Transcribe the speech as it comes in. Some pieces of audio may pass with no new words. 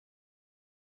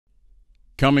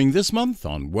Coming this month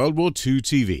on World War II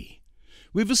TV.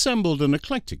 We've assembled an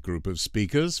eclectic group of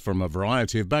speakers from a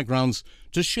variety of backgrounds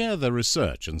to share their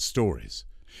research and stories.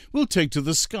 We'll take to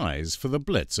the skies for the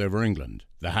Blitz over England,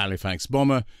 the Halifax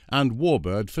bomber and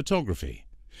warbird photography,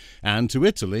 and to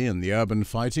Italy and the urban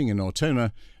fighting in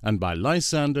Ortona, and by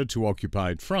Lysander to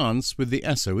occupied France with the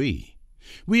SOE.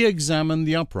 We examine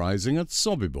the uprising at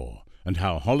Sobibor and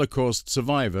how Holocaust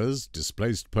survivors,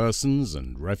 displaced persons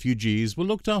and refugees were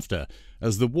looked after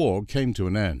as the war came to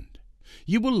an end.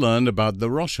 You will learn about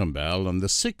the Rochambeau and the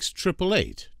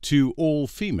 6888, two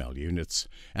all-female units,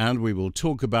 and we will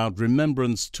talk about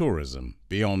remembrance tourism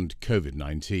beyond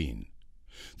COVID-19.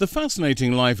 The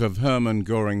fascinating life of Hermann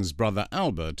Göring's brother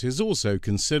Albert is also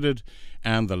considered,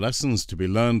 and the lessons to be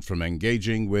learned from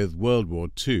engaging with World War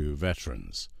II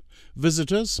veterans.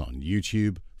 Visit us on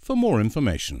YouTube for more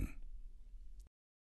information.